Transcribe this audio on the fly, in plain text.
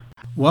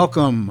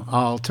Welcome,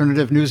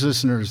 alternative news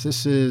listeners.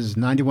 This is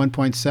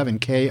 91.7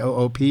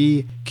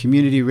 KOOP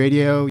Community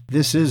Radio.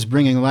 This is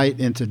Bringing Light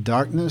into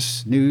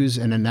Darkness, News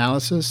and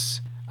Analysis.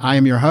 I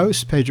am your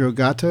host, Pedro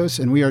Gatos,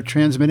 and we are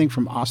transmitting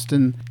from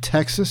Austin,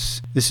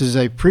 Texas. This is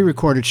a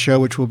pre-recorded show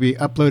which will be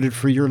uploaded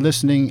for your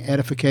listening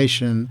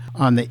edification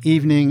on the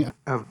evening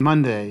of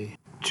Monday,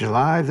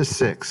 July the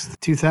 6th,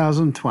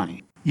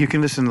 2020. You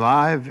can listen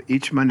live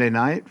each Monday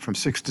night from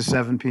 6 to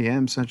 7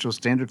 p.m. Central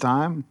Standard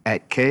Time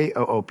at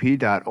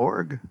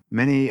koop.org.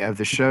 Many of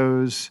the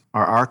shows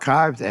are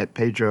archived at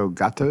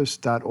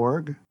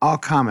pedrogatos.org. All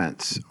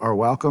comments are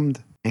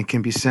welcomed and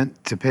can be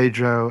sent to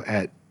Pedro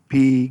at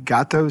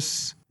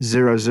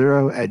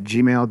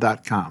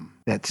pgatos00@gmail.com.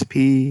 That's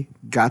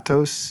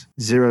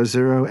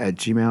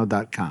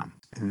pgatos00@gmail.com.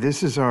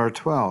 This is our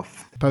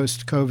 12th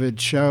post-COVID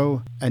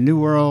show, a new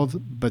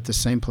world, but the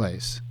same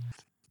place.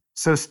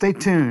 So stay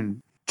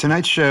tuned.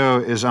 Tonight's show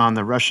is on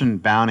the Russian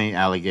bounty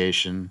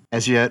allegation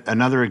as yet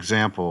another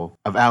example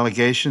of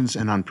allegations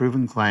and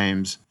unproven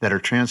claims that are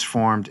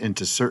transformed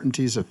into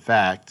certainties of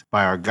fact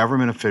by our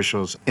government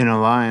officials in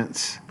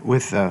alliance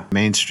with the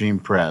mainstream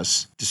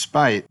press,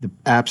 despite the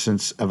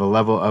absence of a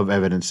level of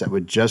evidence that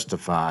would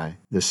justify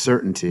the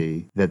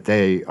certainty that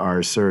they are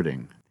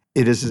asserting.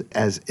 It is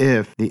as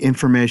if the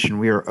information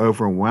we are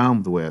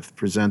overwhelmed with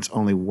presents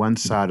only one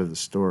side of the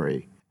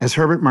story. As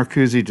Herbert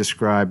Marcuse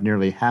described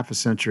nearly half a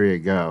century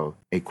ago,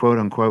 a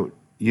quote-unquote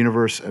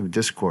universe of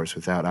discourse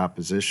without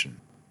opposition.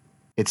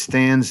 It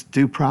stands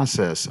due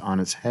process on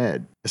its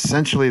head.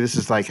 Essentially, this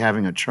is like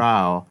having a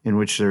trial in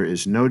which there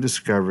is no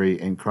discovery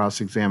and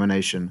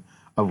cross-examination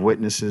of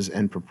witnesses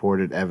and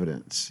purported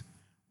evidence.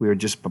 We are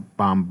just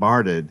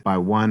bombarded by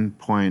one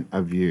point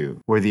of view,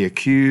 where the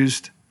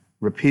accused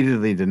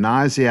repeatedly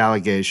denies the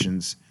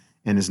allegations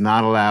and is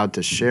not allowed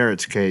to share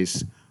its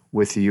case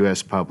with the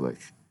U.S. public.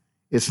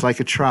 It's like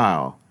a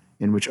trial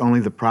in which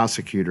only the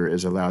prosecutor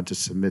is allowed to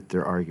submit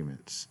their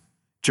arguments.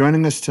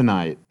 Joining us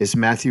tonight is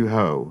Matthew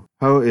Hoh.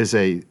 Hoh is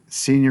a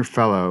senior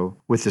fellow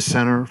with the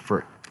Center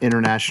for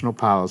International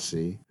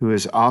Policy, who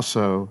is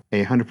also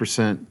a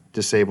 100%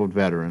 disabled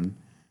veteran,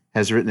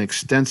 has written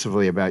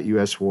extensively about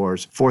U.S.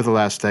 wars for the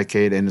last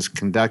decade, and has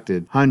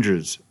conducted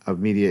hundreds of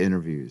media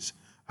interviews.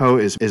 Hoh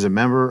is a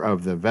member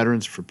of the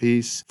Veterans for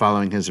Peace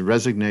following his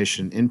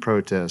resignation in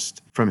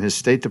protest from his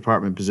State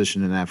Department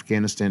position in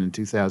Afghanistan in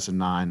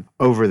 2009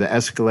 over the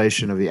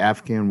escalation of the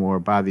Afghan war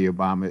by the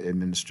Obama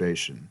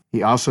administration.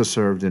 He also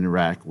served in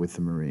Iraq with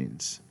the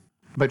Marines.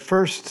 But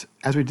first,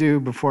 as we do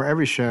before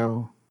every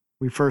show,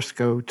 we first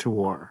go to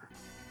war.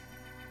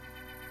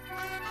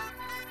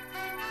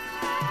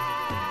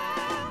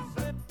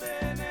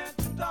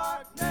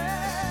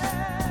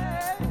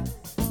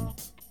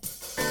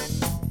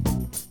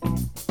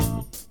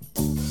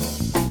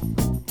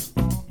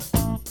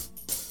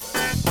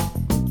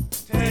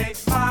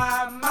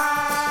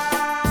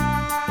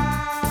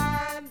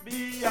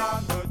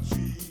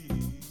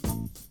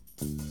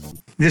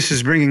 This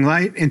is Bringing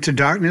Light into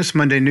Darkness,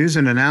 Monday News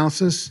and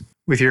Analysis,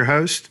 with your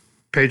host,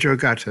 Pedro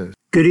Gatos.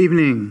 Good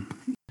evening.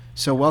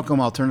 So welcome,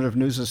 alternative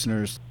news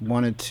listeners.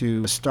 Wanted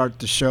to start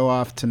the show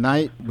off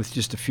tonight with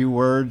just a few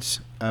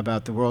words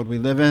about the world we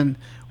live in.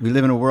 We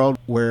live in a world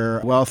where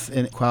wealth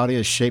inequality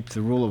has shaped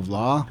the rule of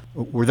law,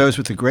 where those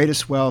with the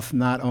greatest wealth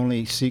not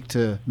only seek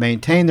to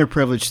maintain their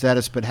privileged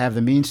status, but have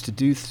the means to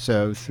do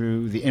so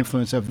through the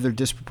influence of their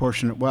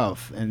disproportionate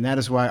wealth. And that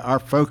is why our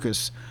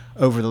focus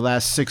over the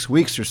last 6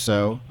 weeks or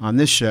so on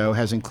this show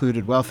has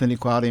included wealth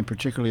inequality, and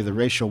particularly the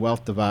racial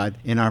wealth divide,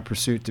 in our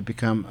pursuit to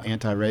become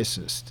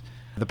anti-racist.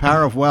 The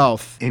power of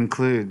wealth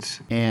includes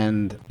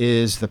and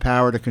is the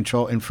power to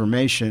control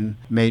information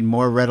made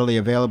more readily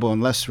available and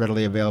less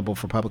readily available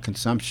for public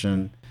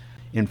consumption,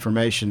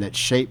 information that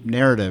shape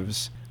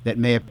narratives that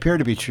may appear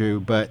to be true,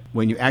 but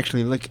when you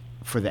actually look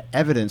for the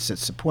evidence that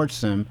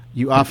supports them,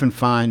 you often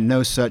find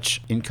no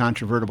such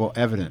incontrovertible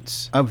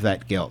evidence of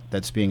that guilt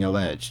that's being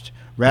alleged.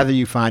 Rather,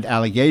 you find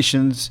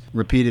allegations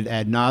repeated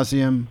ad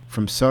nauseum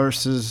from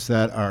sources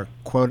that are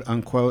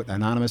quote-unquote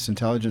anonymous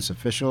intelligence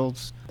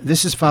officials.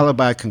 This is followed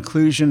by a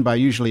conclusion by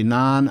usually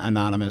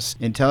non-anonymous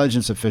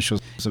intelligence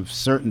officials of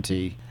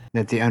certainty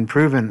that the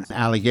unproven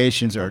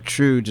allegations are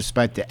true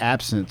despite the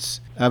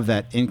absence of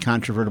that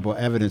incontrovertible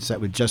evidence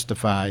that would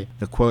justify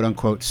the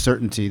quote-unquote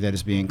certainty that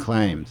is being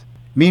claimed.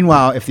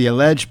 Meanwhile, if the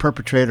alleged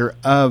perpetrator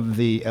of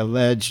the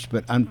alleged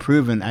but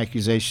unproven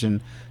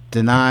accusation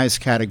denies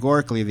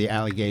categorically the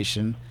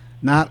allegation,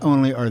 not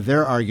only are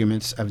their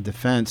arguments of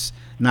defense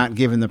not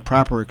given the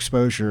proper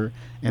exposure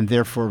and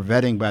therefore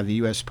vetting by the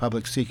U.S.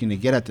 public seeking to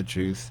get at the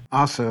truth,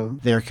 also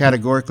they are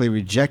categorically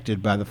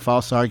rejected by the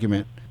false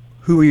argument,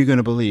 who are you going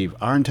to believe,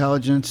 our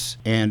intelligence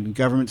and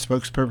government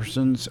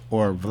spokespersons,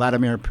 or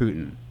Vladimir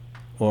Putin,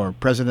 or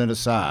President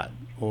Assad,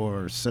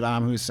 or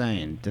Saddam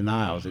Hussein,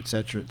 denials,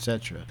 etc.,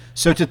 etc.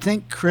 So to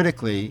think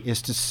critically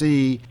is to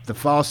see the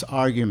false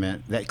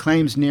argument that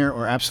claims near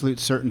or absolute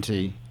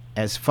certainty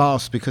as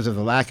false because of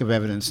the lack of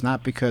evidence,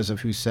 not because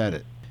of who said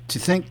it. To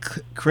think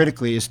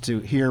critically is to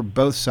hear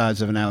both sides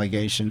of an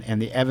allegation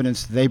and the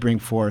evidence they bring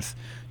forth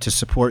to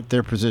support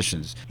their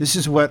positions. This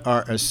is what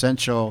are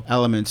essential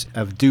elements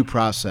of due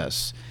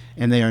process,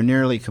 and they are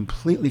nearly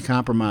completely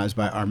compromised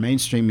by our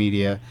mainstream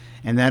media,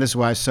 and that is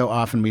why so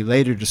often we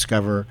later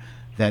discover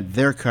that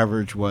their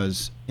coverage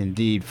was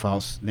indeed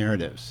false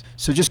narratives.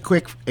 So just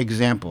quick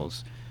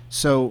examples.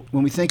 So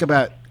when we think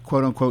about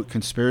quote-unquote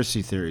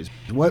conspiracy theories,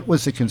 what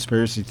was the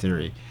conspiracy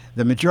theory?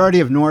 The majority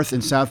of North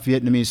and South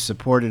Vietnamese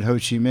supported Ho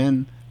Chi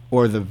Minh,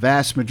 or the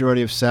vast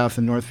majority of South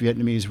and North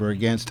Vietnamese were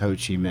against Ho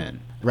Chi Minh.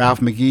 Ralph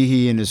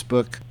McGehee, in his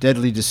book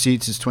Deadly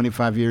Deceits, His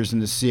 25 Years in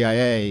the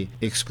CIA,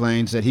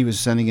 explains that he was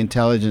sending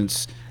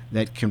intelligence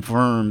that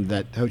confirmed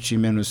that Ho Chi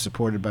Minh was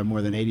supported by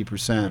more than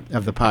 80%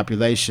 of the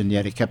population,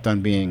 yet it kept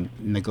on being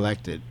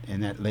neglected.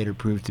 And that later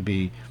proved to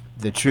be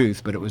the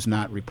truth, but it was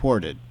not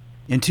reported.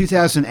 In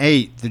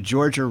 2008, the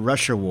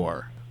Georgia-Russia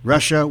War.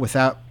 Russia,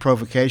 without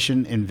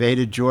provocation,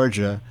 invaded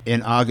Georgia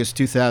in August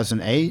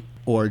 2008,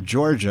 or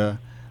Georgia,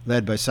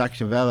 led by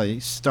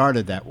Saakashvili,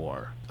 started that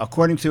war.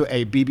 According to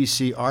a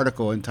BBC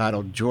article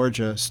entitled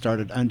Georgia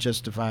Started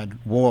Unjustified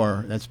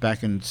War, that's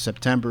back in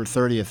September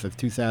 30th of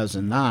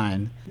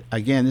 2009,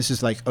 again, this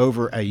is like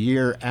over a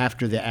year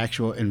after the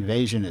actual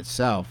invasion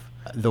itself.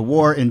 The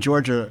war in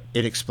Georgia,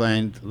 it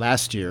explained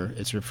last year,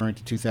 it's referring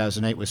to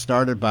 2008, was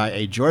started by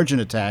a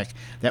Georgian attack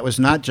that was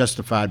not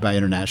justified by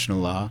international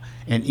law.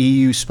 An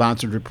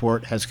EU-sponsored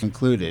report has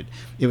concluded.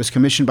 It was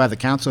commissioned by the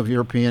Council of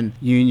European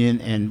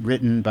Union and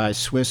written by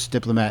Swiss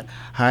diplomat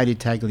Heidi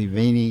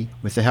Tagliavini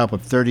with the help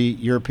of 30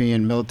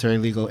 European military,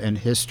 legal, and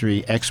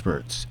history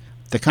experts.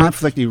 The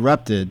conflict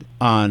erupted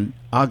on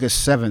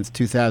August 7th,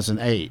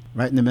 2008,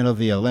 right in the middle of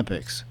the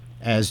Olympics,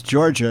 as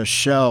Georgia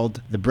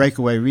shelled the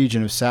breakaway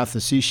region of South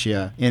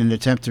Ossetia in an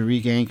attempt to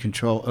regain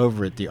control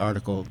over it, the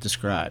article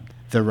described.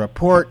 The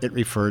report it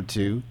referred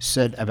to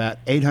said about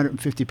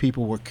 850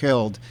 people were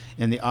killed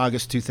in the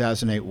August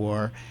 2008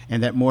 war,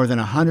 and that more than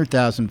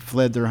 100,000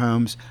 fled their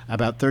homes,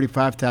 about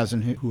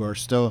 35,000 who are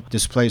still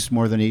displaced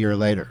more than a year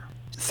later.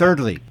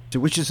 Thirdly, to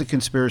which is a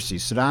conspiracy?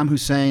 Saddam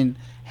Hussein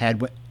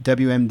had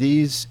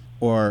WMDs,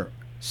 or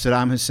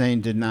Saddam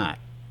Hussein did not?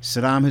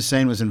 Saddam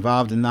Hussein was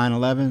involved in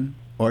 9/11,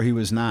 or he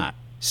was not.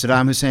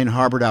 Saddam Hussein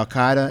harbored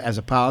al-Qaeda as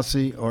a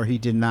policy, or he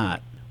did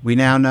not. We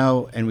now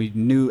know, and we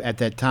knew at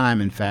that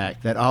time, in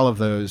fact, that all of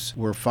those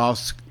were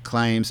false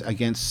claims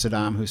against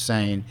Saddam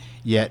Hussein,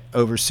 yet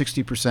over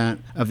 60%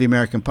 of the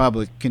American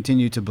public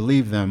continued to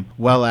believe them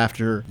well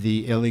after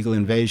the illegal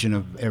invasion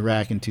of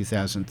Iraq in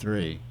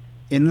 2003.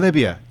 In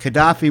Libya,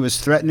 Gaddafi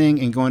was threatening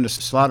and going to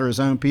slaughter his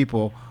own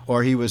people,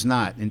 or he was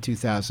not, in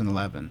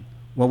 2011.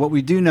 Well, what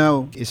we do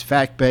know is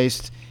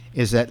fact-based,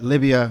 is that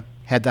Libya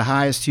had the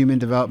highest human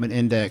development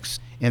index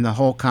in the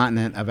whole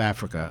continent of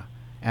Africa.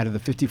 Out of the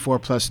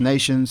 54-plus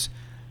nations,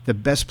 the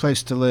best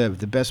place to live,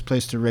 the best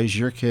place to raise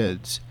your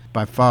kids,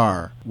 by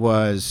far,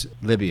 was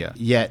Libya.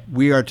 Yet,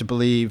 we are to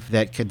believe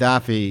that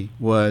Gaddafi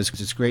was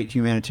this great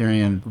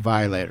humanitarian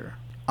violator.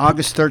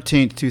 August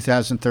 13,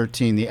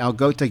 2013, the Al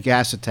Ghouta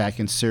gas attack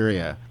in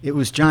Syria. It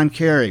was John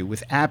Kerry,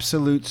 with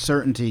absolute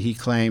certainty, he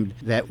claimed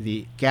that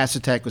the gas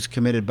attack was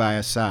committed by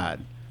Assad.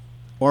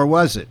 Or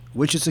was it?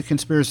 Which is a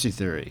conspiracy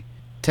theory?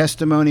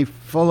 Testimony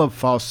full of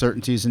false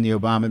certainties in the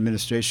Obama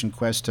administration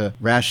quest to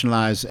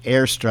rationalize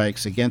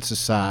airstrikes against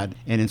Assad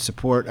and in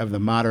support of the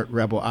moderate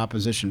rebel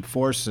opposition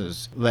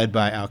forces led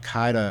by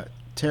al-Qaeda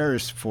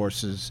terrorist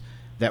forces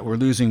that were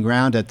losing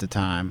ground at the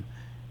time.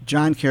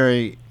 John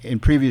Kerry, in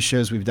previous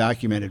shows we've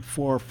documented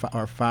 4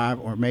 or 5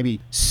 or maybe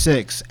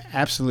 6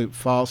 absolute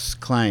false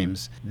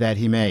claims that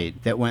he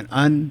made that went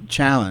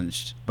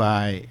unchallenged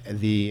by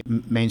the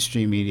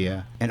mainstream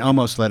media and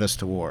almost led us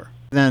to war.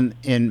 Then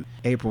in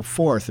April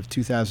 4th of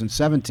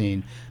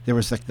 2017, there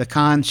was the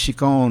Khan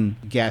Shaykhon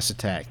gas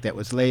attack that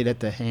was laid at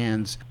the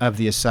hands of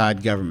the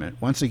Assad government.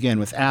 Once again,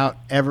 without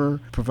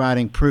ever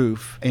providing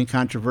proof,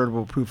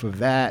 incontrovertible proof of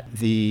that,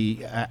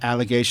 the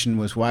allegation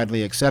was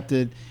widely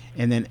accepted.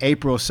 And then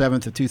April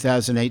 7th of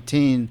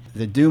 2018,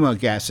 the Duma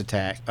gas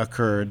attack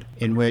occurred,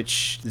 in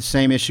which the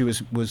same issue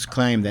was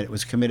claimed that it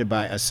was committed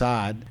by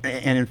Assad.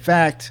 And in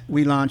fact,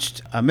 we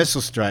launched a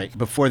missile strike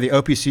before the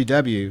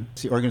OPCW,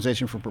 the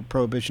Organization for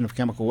Prohibition of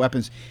Chemical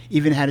Weapons,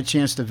 even had a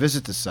chance to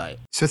visit the site.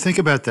 So think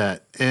about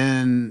that.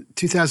 In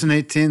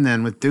 2018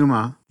 then, with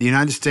Duma, the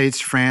United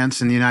States,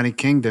 France, and the United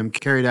Kingdom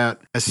carried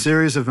out a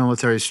series of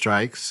military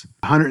strikes.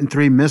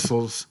 103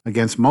 missiles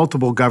against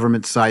multiple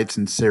government sites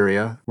in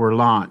Syria were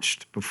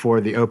launched before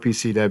the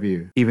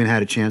OPCW even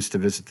had a chance to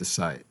visit the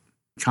site.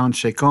 Khan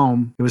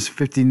Shaykhon, it was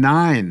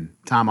 59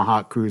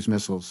 Tomahawk cruise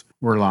missiles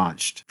were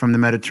launched from the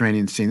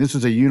Mediterranean Sea. This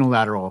was a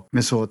unilateral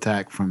missile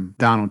attack from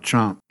Donald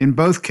Trump. In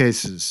both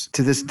cases,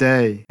 to this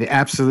day, the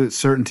absolute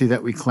certainty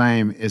that we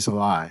claim is a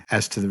lie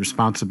as to the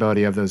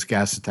responsibility of those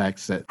gas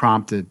attacks that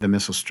prompted the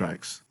missile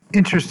strikes.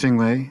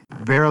 Interestingly,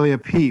 barely a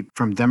peep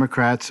from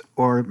Democrats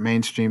or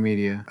mainstream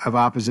media of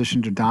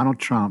opposition to Donald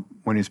Trump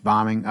when he's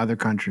bombing other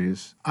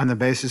countries on the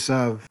basis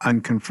of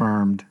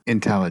unconfirmed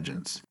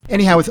intelligence.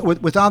 Anyhow,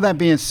 with all that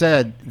being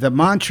said, the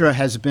mantra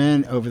has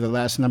been over the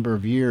last number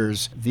of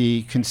years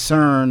the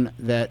concern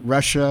that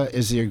Russia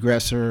is the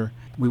aggressor.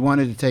 We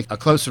wanted to take a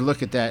closer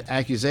look at that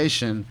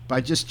accusation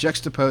by just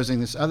juxtaposing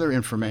this other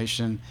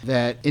information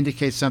that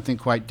indicates something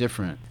quite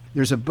different.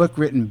 There's a book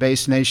written,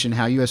 Base Nation,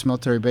 How U.S.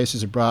 Military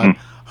Bases Abroad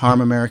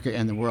Harm America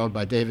and the World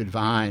by David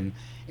Vine.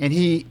 And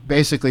he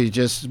basically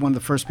just is one of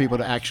the first people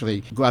to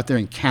actually go out there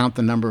and count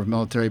the number of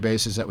military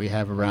bases that we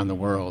have around the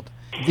world.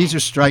 These are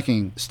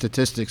striking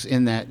statistics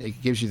in that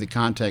it gives you the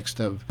context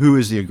of who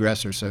is the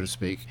aggressor, so to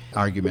speak,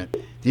 argument.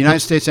 The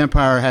United States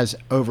empire has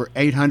over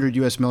 800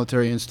 U.S.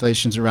 military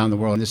installations around the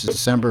world. This is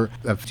December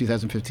of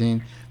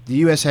 2015. The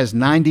U.S. has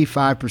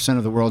 95%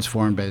 of the world's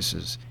foreign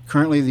bases.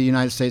 Currently, the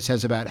United States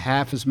has about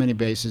half as many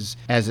bases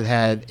as it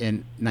had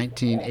in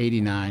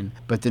 1989,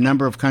 but the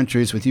number of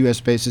countries with U.S.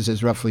 bases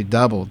has roughly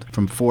doubled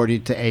from 40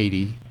 to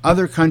 80.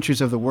 Other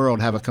countries of the world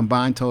have a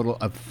combined total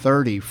of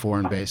 30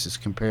 foreign bases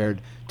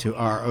compared to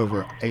our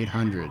over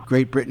 800.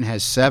 Great Britain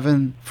has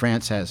 7,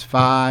 France has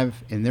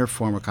 5 in their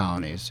former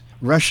colonies.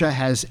 Russia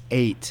has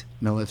 8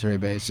 military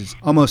bases.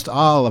 Almost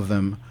all of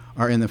them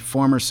are in the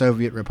former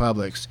Soviet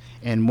republics,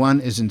 and 1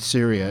 is in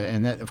Syria,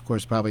 and that, of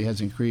course, probably has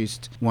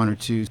increased 1 or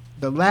 2.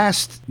 The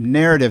last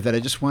narrative that I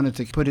just wanted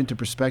to put into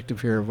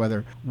perspective here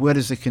of what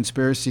is the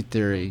conspiracy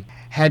theory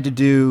had to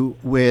do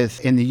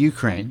with in the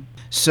Ukraine.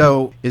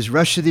 So is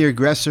Russia the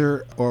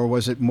aggressor, or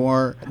was it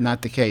more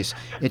not the case?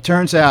 It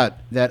turns out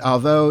that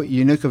although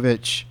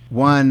Yanukovych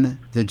won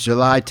the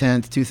July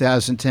 10th,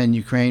 2010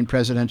 Ukraine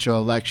presidential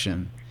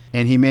election,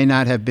 and he may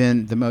not have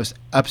been the most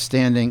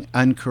upstanding,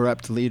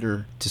 uncorrupt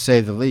leader, to say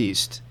the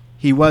least,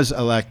 he was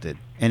elected.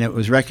 And it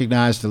was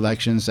recognized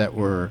elections that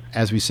were,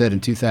 as we said,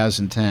 in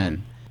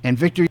 2010. And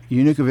Viktor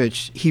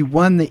Yanukovych, he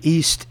won the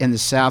east and the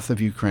south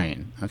of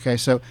Ukraine. Okay,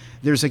 so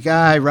there's a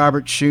guy,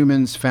 Robert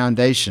Schumann's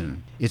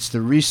Foundation. It's the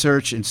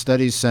Research and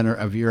Studies Center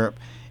of Europe,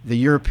 the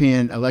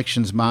European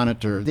Elections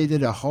Monitor. They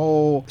did a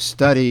whole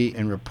study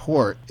and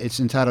report. It's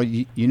entitled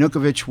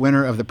Yanukovych,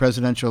 Winner of the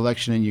Presidential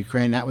Election in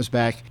Ukraine. That was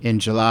back in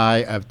July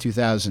of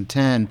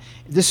 2010.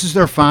 This is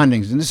their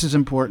findings, and this is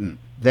important,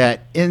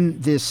 that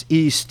in this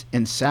east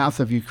and south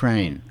of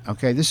Ukraine,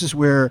 okay, this is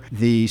where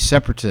the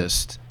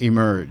separatists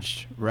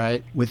emerged,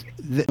 right, with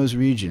those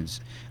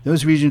regions.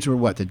 Those regions were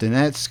what? The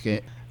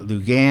Donetsk,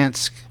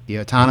 Lugansk, the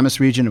autonomous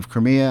region of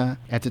Crimea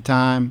at the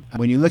time.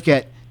 When you look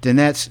at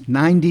Donetsk,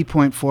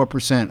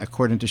 90.4%,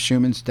 according to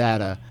Schumann's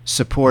data,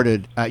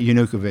 supported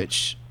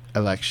Yanukovych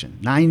election.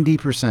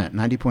 90%,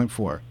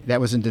 90.4%. That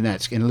was in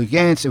Donetsk. In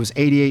Lugansk, it was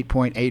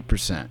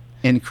 88.8%.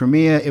 In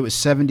Crimea, it was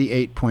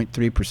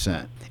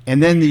 78.3%.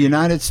 And then the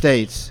United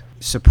States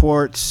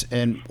supports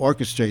and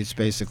orchestrates,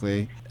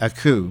 basically, a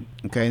coup.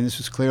 Okay, and this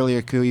was clearly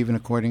a coup, even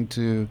according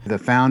to the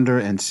founder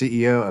and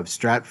CEO of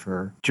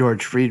Stratfor,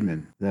 George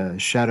Friedman, the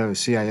shadow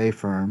CIA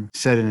firm,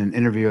 said in an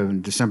interview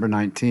on December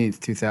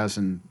 19th,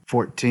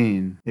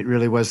 2014, it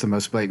really was the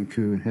most blatant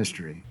coup in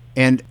history.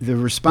 And the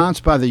response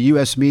by the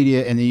U.S.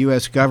 media and the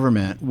U.S.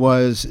 government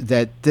was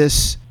that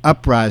this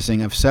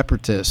uprising of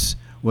separatists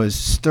was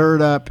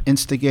stirred up,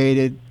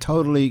 instigated,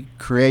 totally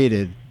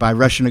created by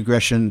Russian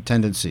aggression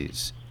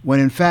tendencies. When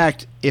in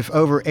fact, if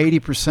over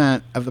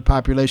 80% of the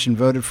population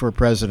voted for a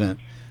president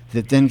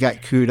that then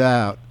got couped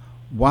out,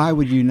 why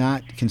would you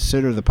not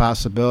consider the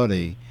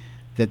possibility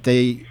that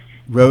they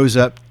rose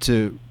up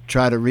to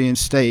try to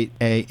reinstate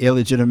a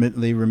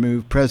illegitimately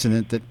removed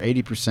president that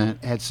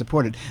 80% had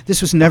supported?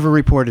 This was never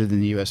reported in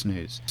the U.S.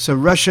 news. So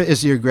Russia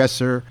is the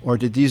aggressor, or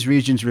did these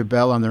regions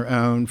rebel on their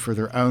own for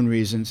their own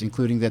reasons,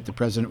 including that the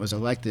president was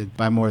elected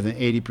by more than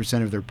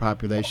 80% of their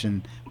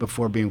population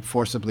before being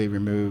forcibly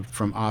removed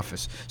from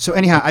office? So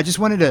anyhow, I just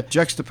wanted to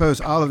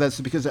juxtapose all of that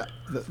because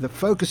the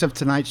focus of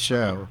tonight's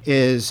show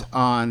is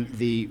on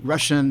the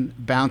Russian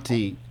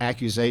bounty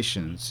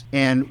accusations.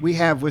 And we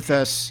have with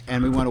us,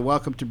 and we want to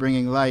welcome to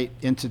Bringing Light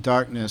into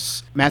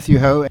Darkness, Matthew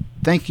Hoh.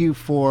 Thank you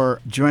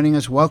for joining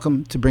us.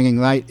 Welcome to Bringing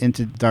Light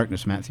into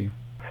Darkness, Matthew.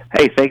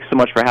 Hey, thanks so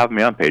much for having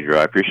me on, Pedro.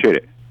 I appreciate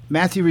it.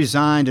 Matthew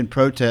resigned in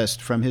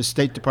protest from his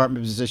State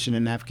Department position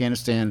in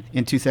Afghanistan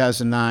in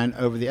 2009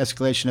 over the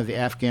escalation of the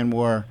Afghan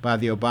war by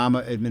the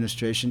Obama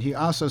administration. He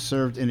also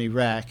served in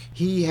Iraq.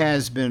 He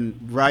has been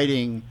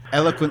writing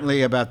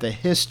eloquently about the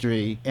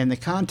history, and the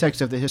context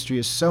of the history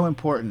is so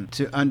important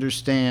to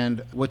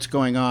understand what's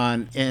going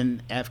on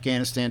in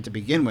Afghanistan to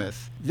begin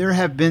with. There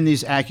have been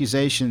these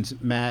accusations,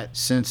 Matt,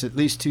 since at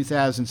least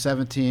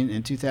 2017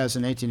 and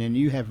 2018, and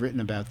you have written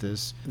about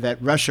this,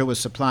 that Russia was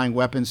supplying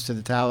weapons to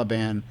the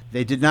Taliban.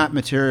 They did not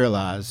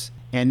materialize,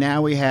 and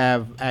now we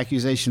have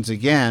accusations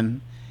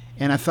again,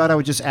 And I thought I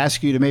would just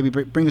ask you to maybe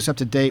bring us up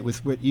to date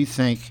with what you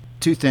think.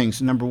 Two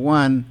things. Number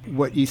one,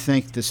 what you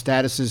think the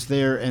status is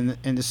there. And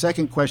the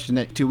second question,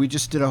 that too, we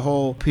just did a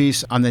whole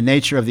piece on the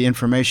nature of the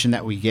information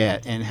that we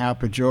get and how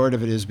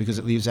pejorative it is because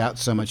it leaves out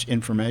so much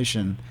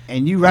information.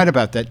 And you write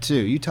about that too.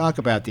 You talk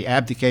about the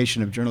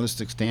abdication of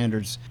journalistic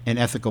standards and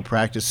ethical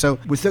practice. So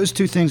with those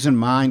two things in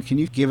mind, can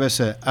you give us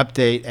an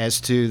update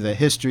as to the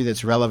history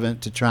that's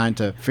relevant to trying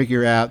to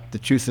figure out the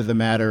truth of the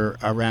matter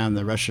around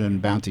the Russian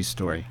bounty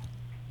story?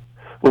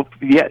 Well,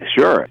 yeah,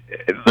 sure.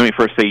 Let me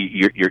first say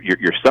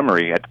your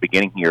summary at the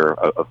beginning here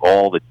of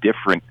all the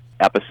different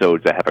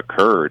episodes that have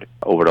occurred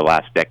over the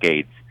last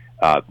decades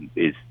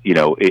is,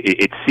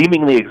 it's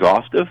seemingly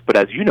exhaustive. But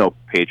as you know,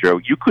 Pedro,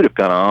 you could have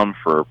gone on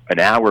for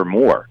an hour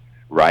more,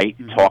 right?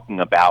 Mm-hmm.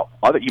 Talking about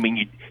other.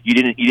 You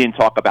didn't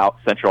talk about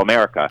Central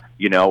America,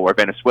 or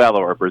Venezuela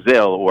or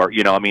Brazil or,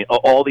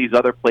 all these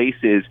other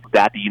places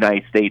that the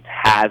United States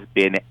has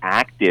been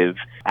active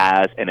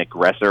as an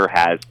aggressor,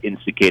 has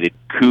instigated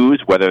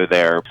coups, whether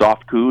they're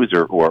soft coups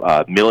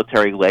or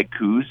military-led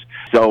coups.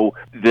 So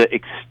the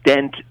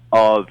extent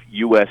of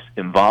U.S.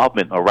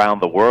 involvement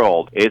around the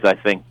world is, I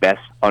think,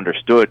 best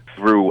understood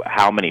through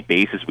how many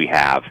bases we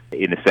have,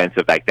 in the sense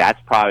of, that's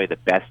probably the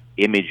best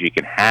image you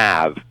can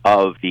have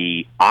of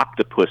the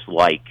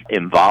octopus-like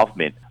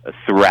involvement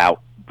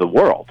throughout the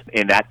world.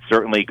 And that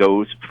certainly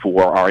goes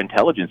for our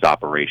intelligence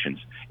operations.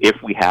 If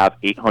we have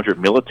 800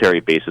 military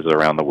bases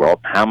around the world,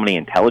 how many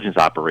intelligence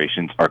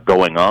operations are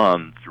going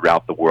on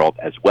throughout the world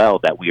as well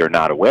that we are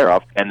not aware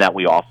of, and that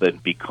we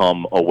often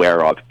become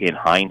aware of in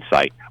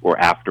hindsight or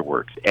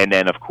afterwards? And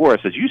then, of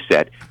course, as you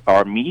said,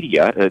 our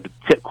media,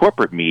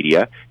 corporate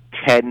media,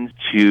 tends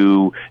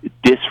to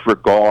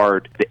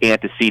disregard the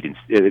antecedents,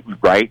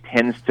 right?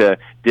 Tends to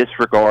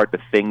disregard the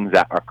things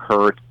that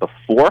occurred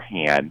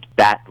beforehand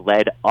that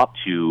led up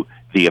to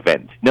the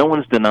event. No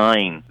one's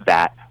denying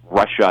that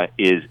Russia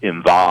is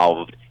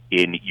involved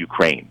in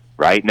Ukraine,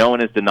 right? No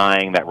one is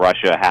denying that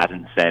Russia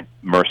hasn't sent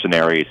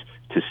mercenaries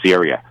to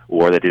Syria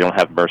or that they don't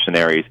have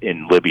mercenaries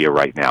in Libya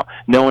right now.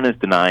 No one is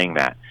denying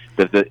that.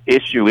 The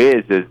issue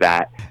is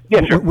that...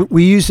 Yeah, sure.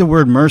 We use the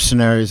word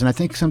mercenaries, and I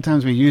think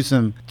sometimes we use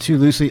them too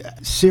loosely.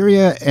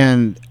 Syria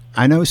and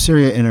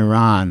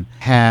Iran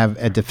have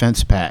a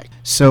defense pact.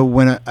 So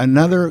when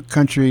another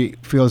country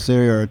feels they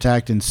are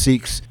attacked and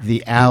seeks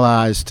the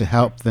allies to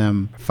help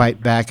them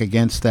fight back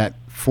against that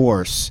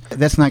force,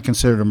 that's not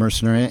considered a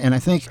mercenary. And I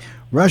think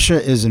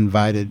Russia is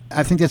invited.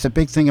 I think that's a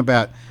big thing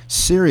about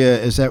Syria,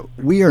 is that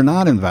we are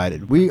not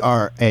invited. We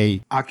are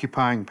a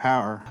occupying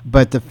power.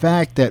 But the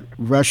fact that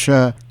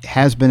Russia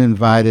has been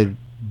invited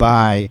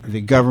by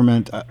the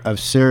government of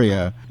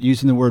Syria,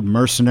 using the word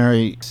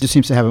mercenary just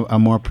seems to have a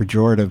more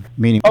pejorative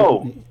meaning.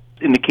 Oh,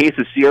 in the case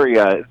of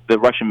Syria, the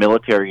Russian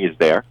military is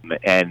there,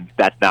 and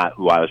that's not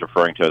who I was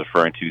referring to. I was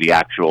referring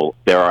to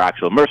there are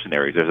actual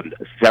mercenaries. There's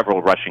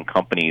several Russian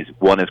companies.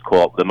 One is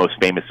called, the most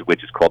famous of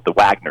which is called the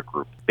Wagner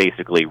Group,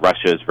 basically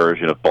Russia's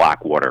version of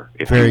Blackwater,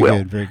 if you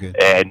will. Very good.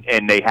 And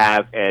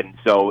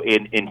so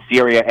in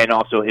Syria and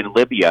also in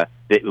Libya,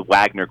 the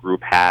Wagner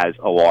Group has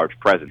a large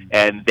presence,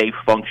 and they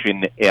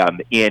function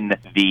in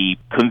the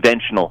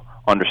conventional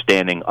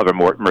understanding of a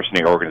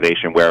mercenary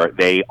organization where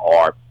they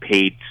are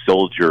paid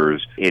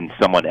soldiers in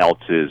someone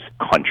else's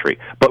country.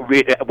 But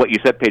what you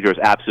said, Pedro, is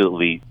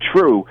absolutely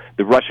true.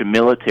 The Russian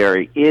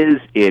military is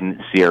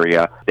in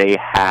Syria. They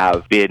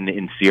have been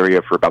in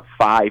Syria for about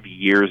 5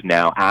 years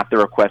now at the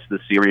request of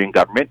the Syrian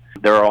government.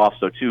 There are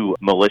also two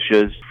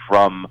militias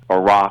from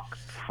Iraq,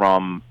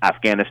 from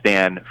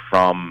Afghanistan,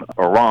 from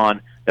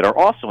Iran that are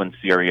also in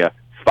Syria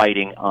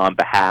fighting on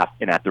behalf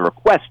and at the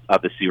request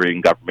of the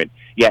Syrian government.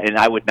 Yeah, and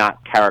I would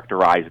not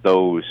characterize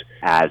those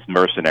as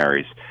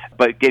mercenaries.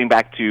 But getting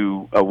back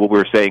to what we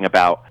were saying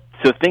about,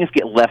 so things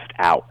get left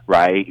out,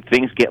 right?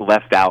 Things get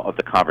left out of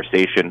the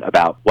conversation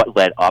about what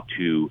led up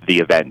to the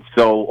event.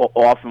 So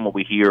often what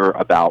we hear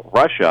about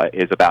Russia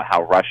is about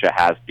how Russia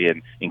has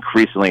been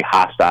increasingly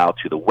hostile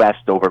to the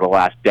West over the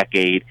last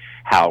decade,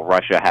 how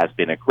Russia has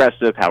been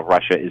aggressive, how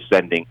Russia is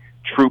sending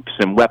troops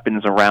and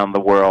weapons around the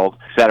world,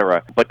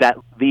 etc. But that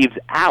leaves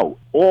out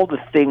all the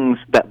things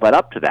that led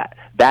up to that.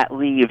 That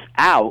leaves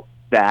out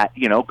that,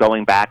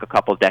 going back a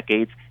couple of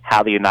decades,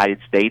 how the United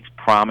States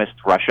promised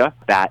Russia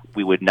that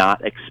we would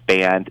not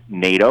expand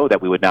NATO,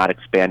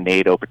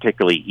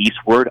 particularly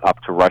eastward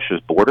up to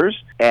Russia's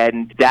borders.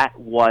 And that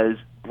was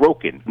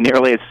broken.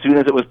 Nearly as soon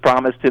as it was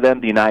promised to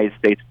them, the United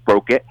States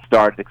broke it,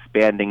 started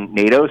expanding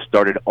NATO,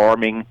 started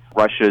arming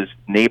Russia's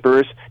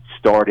neighbors,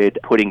 started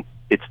putting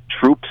its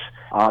troops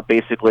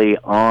basically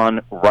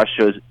on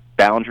Russia's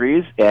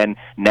boundaries. And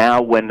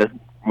now when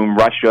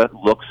Russia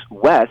looks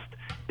west,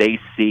 they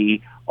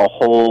see a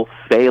whole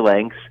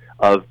phalanx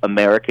of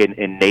American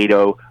and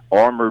NATO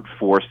armored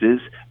forces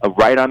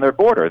right on their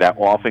border that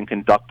often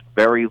conduct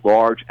very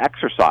large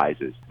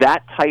exercises.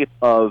 That type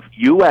of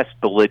U.S.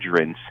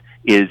 belligerence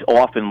is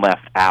often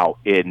left out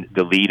in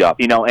the lead-up.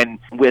 And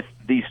with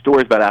these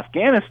stories about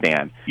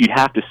Afghanistan, you'd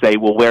have to say,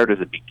 well, where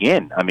does it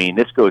begin? I mean,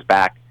 this goes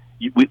back,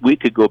 we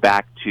could go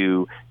back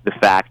to the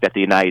fact that the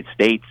United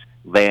States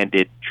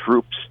landed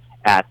troops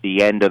at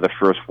the end of the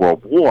First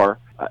World War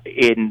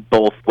in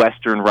both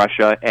Western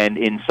Russia and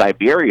in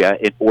Siberia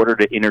in order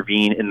to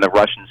intervene in the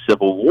Russian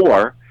Civil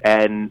War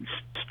and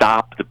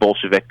stop the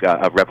Bolshevik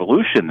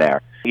revolution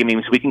there. I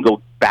mean, so we can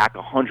go back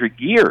 100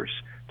 years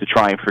to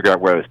try and figure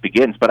out where this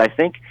begins. But I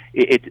think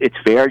it's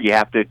fair. You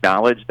have to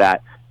acknowledge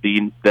that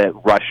that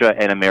Russia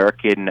and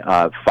American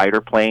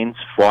fighter planes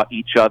fought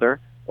each other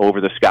over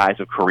the skies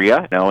of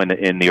Korea,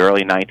 in the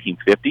early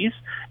 1950s.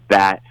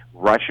 That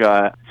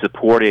Russia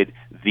supported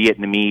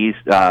Vietnamese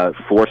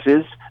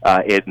forces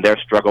in their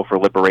struggle for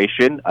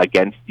liberation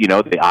against,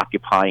 the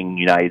occupying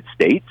United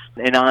States,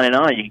 and on and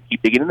on. You can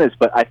keep digging into this,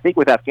 but I think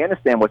with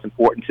Afghanistan, what's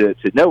important to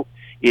note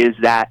is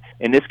that,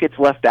 and this gets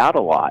left out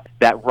a lot,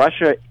 that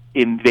Russia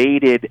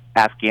invaded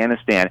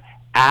Afghanistan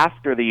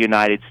after the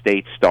United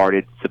States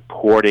started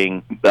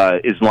supporting the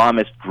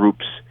Islamist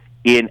groups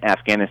in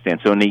Afghanistan.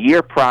 So in the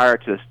year prior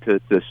to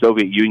the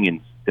Soviet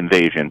Union's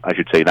invasion, I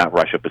should say, not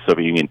Russia, but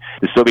Soviet Union,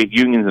 the Soviet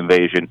Union's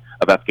invasion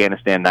of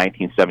Afghanistan in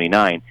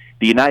 1979,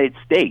 the United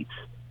States,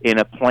 in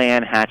a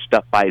plan hatched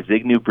up by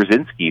Zygmunt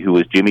Brzezinski, who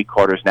was Jimmy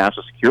Carter's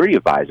national security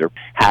advisor,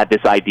 had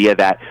this idea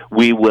that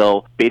we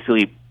will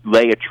basically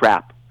lay a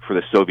trap for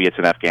the Soviets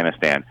in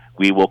Afghanistan.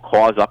 We will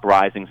cause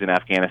uprisings in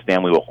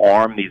Afghanistan. We will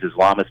arm these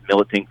Islamist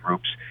militant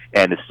groups,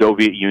 and the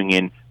Soviet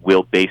Union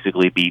will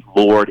basically be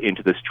lured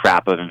into this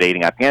trap of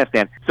invading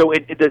Afghanistan. So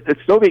the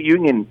Soviet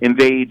Union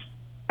invades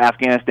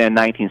Afghanistan in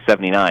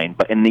 1979,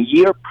 but in the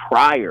year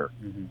prior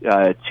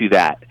to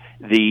that,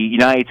 the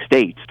United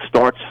States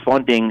starts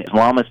funding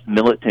Islamist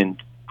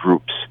militant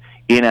groups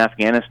in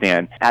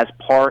Afghanistan as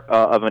part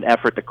of an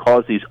effort to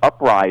cause these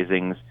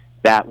uprisings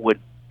that would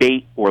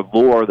bait or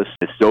lure the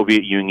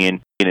Soviet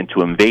Union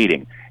into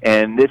invading.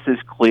 And this is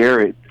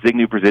clear.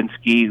 Zygmunt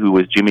Brzezinski, who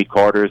was Jimmy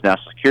Carter's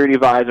national security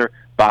advisor,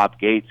 Bob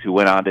Gates, who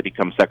went on to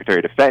become Secretary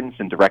of Defense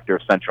and Director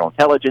of Central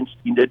Intelligence,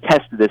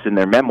 attested this in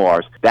their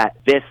memoirs, that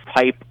this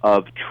type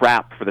of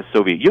trap for the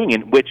Soviet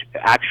Union, which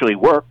actually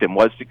worked and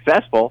was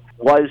successful,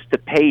 was to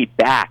pay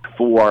back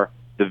for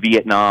the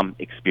Vietnam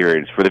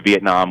experience, for the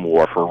Vietnam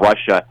War, for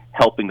Russia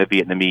helping the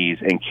Vietnamese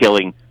and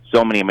killing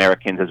so many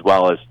Americans, as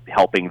well as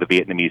helping the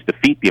Vietnamese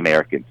defeat the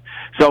Americans.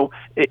 So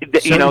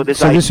this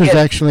is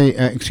actually,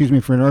 excuse me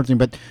for interrupting,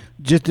 but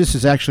this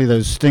is actually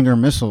those Stinger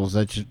missiles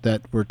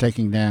that were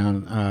taking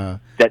down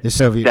the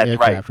Soviet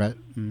aircraft, right?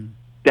 Mm.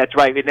 That's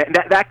right. And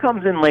that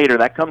comes in later.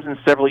 That comes in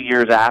several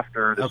years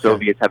after the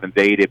Soviets have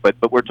invaded.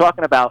 But we're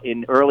talking about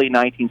in early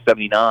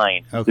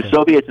 1979. Okay. The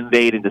Soviets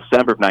invade in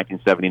December of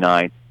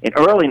 1979. In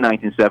early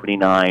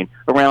 1979,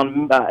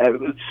 around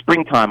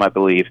springtime, I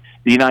believe,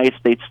 the United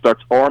States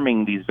starts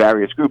arming these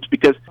various groups,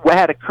 because what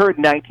had occurred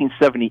in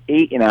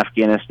 1978 in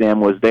Afghanistan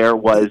was there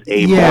was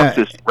a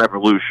Marxist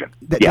revolution.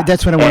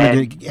 That's what I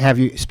wanted to have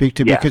you speak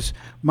to, because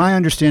my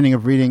understanding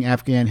of reading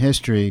Afghan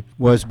history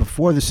was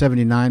before the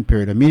 79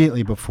 period,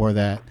 immediately before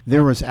that,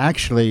 there was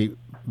actually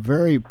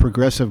very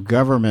progressive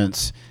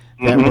governments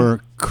that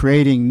were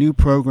creating new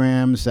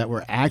programs that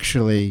were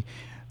actually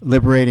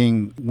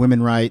liberating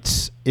women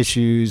rights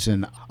issues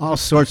and all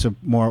sorts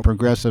of more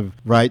progressive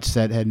rights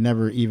that had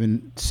never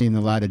even seen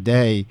the light of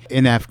day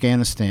in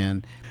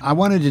Afghanistan. I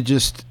wanted to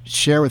just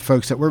share with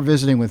folks that we're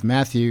visiting with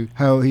Matthew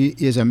Hoh. He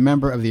is a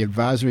member of the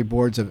advisory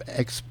boards of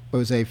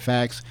Expose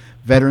Facts,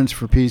 Veterans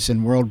for Peace,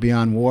 and World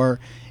Beyond War.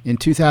 In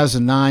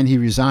 2009, he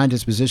resigned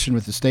his position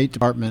with the State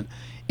Department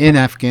in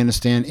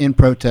Afghanistan in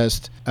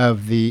protest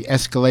of the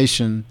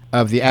escalation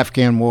of the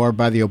Afghan war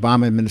by the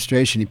Obama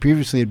administration. He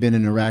previously had been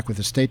in Iraq with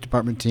the State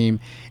Department team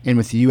and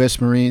with the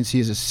U.S. Marines. He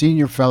is a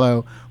senior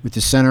fellow with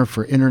the Center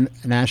for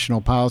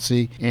International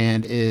Policy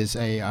and is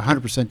a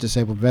 100%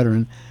 disabled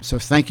veteran. So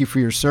thank you for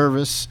your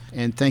service,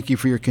 and thank you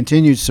for your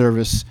continued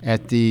service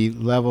at the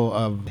level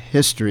of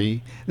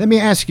history. Let me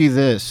ask you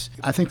this.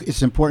 I think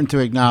it's important to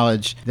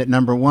acknowledge that,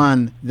 number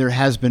one, there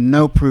has been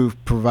no proof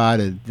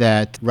provided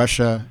that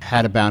Russia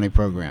had a bounty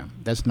program.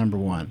 That's number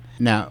one.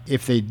 Now,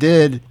 if they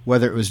did,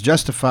 whether it was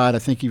justified, I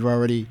think you've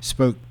already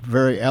spoke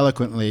very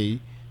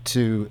eloquently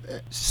to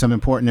some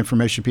important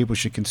information people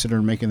should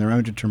consider making their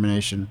own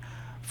determination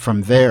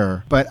from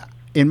there. But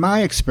in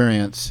my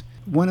experience,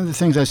 one of the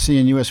things I see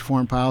in U.S.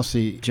 foreign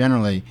policy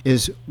generally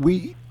is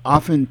we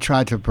often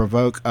try to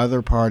provoke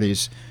other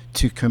parties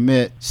to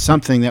commit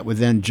something that would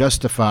then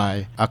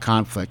justify a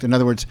conflict. In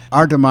other words,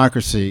 our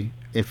democracy,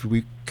 if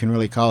we can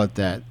really call it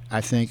that, I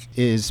think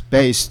is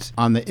based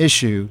on the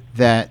issue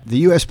that the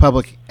U.S.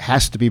 public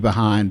has to be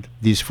behind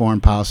these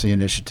foreign policy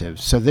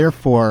initiatives. So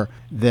therefore,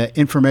 the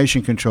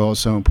information control is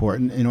so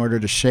important in order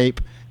to shape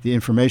the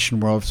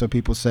information world, so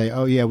people say,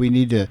 oh yeah, we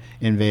need to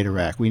invade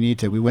Iraq. We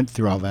went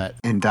through all that.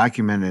 And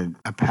documented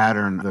a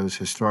pattern of those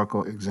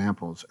historical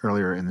examples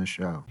earlier in the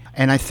show.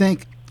 And I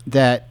think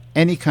that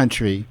any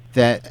country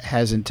that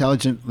has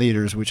intelligent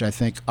leaders, which I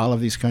think all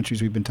of these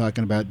countries we've been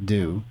talking about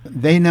do,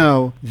 they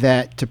know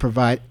that to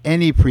provide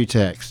any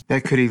pretext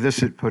that could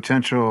elicit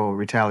potential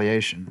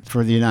retaliation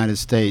for the United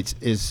States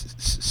is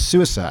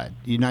suicide.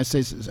 The United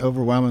States is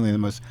overwhelmingly the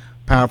most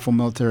powerful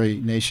military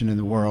nation in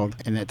the world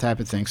and that type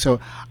of thing. So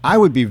I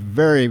would be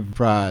very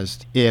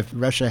surprised if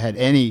Russia had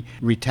any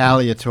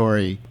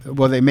retaliatory,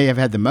 well, they may have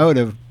had the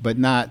motive, but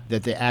not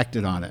that they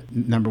acted on it,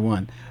 number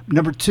one.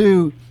 Number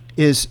two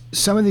is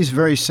some of these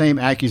very same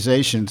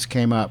accusations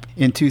came up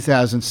in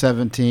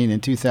 2017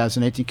 and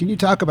 2018. Can you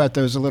talk about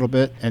those a little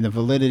bit and the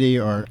validity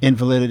or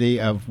invalidity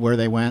of where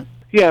they went?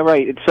 Yeah,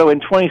 right. So in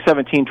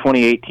 2017,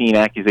 2018,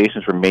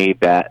 accusations were made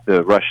that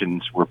the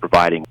Russians were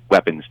providing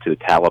weapons to the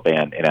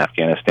Taliban in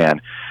Afghanistan.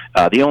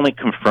 The only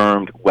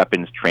confirmed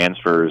weapons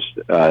transfers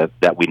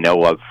that we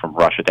know of from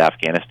Russia to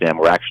Afghanistan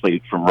were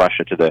actually from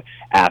Russia to the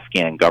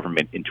Afghan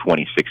government in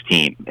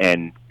 2016.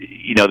 And,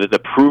 you know, the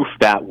proof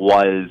that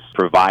was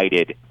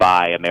provided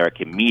by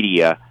American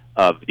media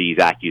of these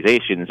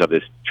accusations of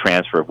this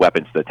transfer of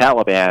weapons to the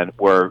Taliban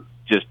were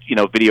just, you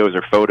know, videos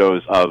or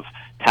photos of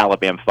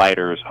Taliban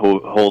fighters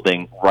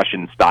holding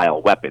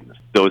Russian-style weapons.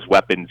 Those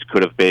weapons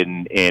could have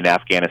been in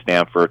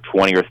Afghanistan for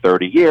 20 or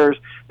 30 years.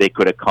 They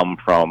could have come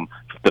from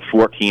the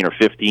 14 or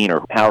 15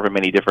 or however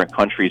many different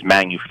countries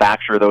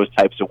manufacture those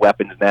types of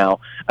weapons now.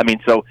 I mean,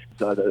 so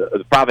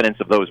the provenance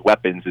of those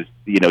weapons is,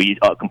 you know,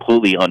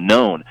 completely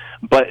unknown.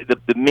 But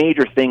the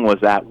major thing was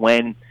that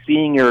when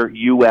senior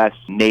U.S.,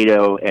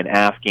 NATO, and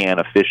Afghan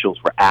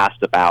officials were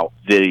asked about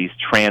these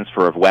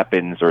transfer of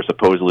weapons or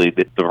supposedly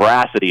the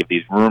veracity of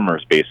these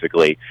rumors,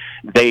 basically,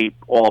 they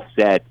all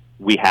said,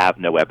 we have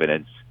no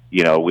evidence.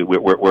 You know,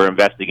 we're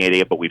investigating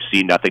it, but we've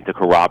seen nothing to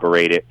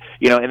corroborate it.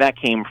 You know, and that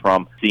came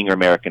from senior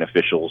American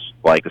officials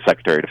like the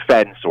Secretary of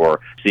Defense or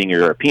senior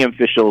European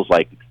officials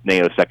like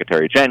NATO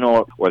Secretary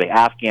General or the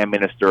Afghan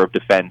Minister of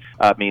Defense.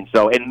 I mean,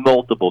 so, and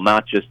multiple,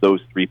 not just those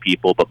three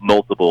people, but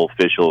multiple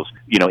officials,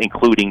 you know,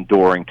 including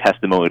during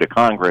testimony to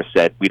Congress,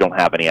 said we don't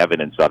have any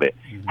evidence of it.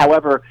 Mm-hmm.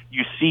 However,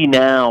 you see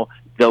now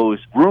those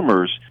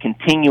rumors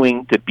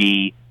continuing to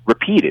be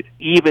repeated,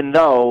 even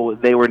though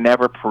they were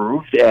never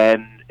proved,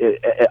 and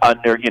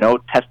under, you know,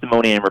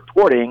 testimony and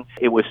reporting,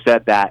 it was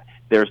said that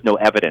there's no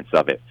evidence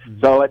of it. Mm-hmm.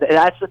 So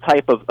that's the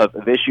type of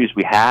issues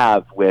we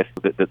have with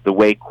the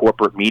way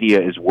corporate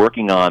media is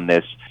working on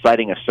this,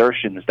 citing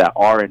assertions that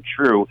aren't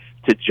true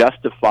to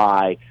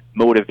justify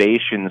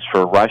motivations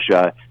for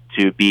Russia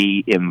to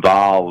be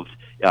involved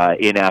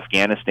in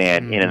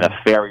Afghanistan mm-hmm. in a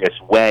nefarious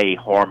way,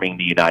 harming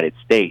the United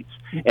States.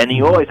 And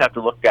you always have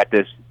to look at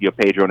this, you know,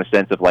 Pedro, in a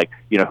sense of like,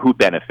 you know, who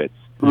benefits?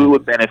 Who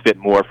would benefit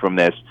more from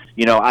this?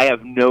 You know, I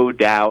have no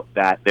doubt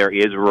that there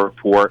is a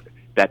report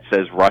that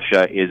says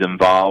Russia is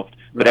involved,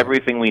 but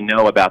everything we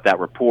know about that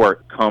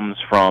report comes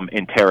from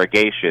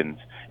interrogations.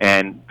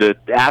 And the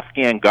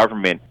Afghan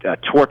government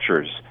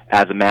tortures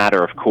as a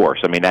matter of course.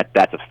 I mean,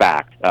 that's a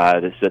fact.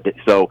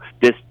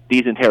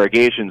 These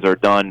interrogations are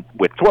done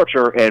with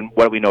torture, and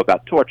what do we know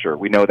about torture?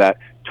 We know that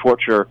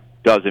torture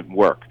doesn't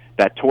work.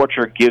 That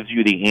torture gives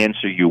you the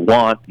answer you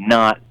want,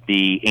 not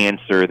the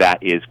answer that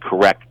is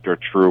correct or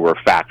true or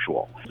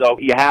factual. So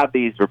you have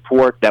these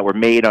reports that were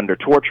made under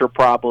torture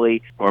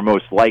probably, or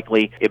most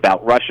likely,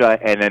 about Russia,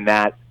 and then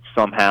that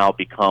somehow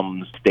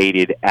becomes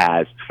stated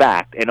as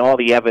fact. And all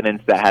the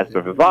evidence that has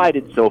been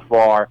provided so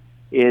far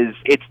is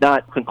it's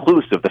not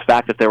conclusive. The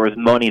fact that there was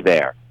money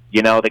there.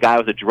 You know, the guy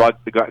was a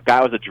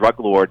drug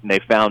lord, and they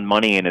found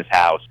money in his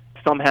house.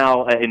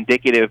 Somehow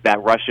indicative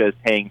that Russia is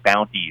paying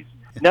bounties.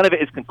 None of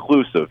it is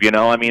conclusive, you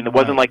know. I mean, it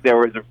wasn't like there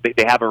was a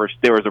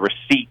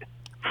receipt,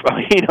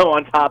 you know,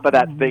 on top of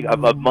that thing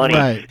of money.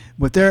 Right.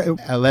 What they're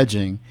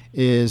alleging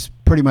is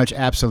pretty much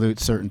absolute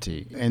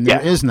certainty, and there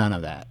is none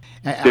of that.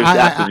 There's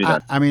absolutely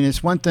none. I mean,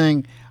 it's one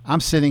thing. I'm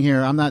sitting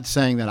here. I'm not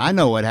saying that I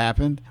know what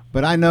happened,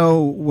 but I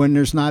know when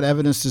there's not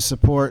evidence to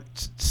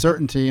support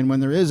certainty, and when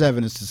there is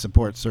evidence to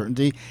support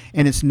certainty,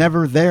 and it's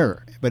never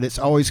there. But it's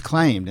always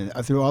claimed, and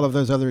through all of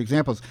those other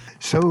examples.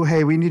 So,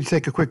 hey, we need to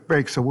take a quick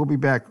break, so we'll be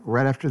back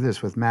right after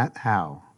this with Matt Howe.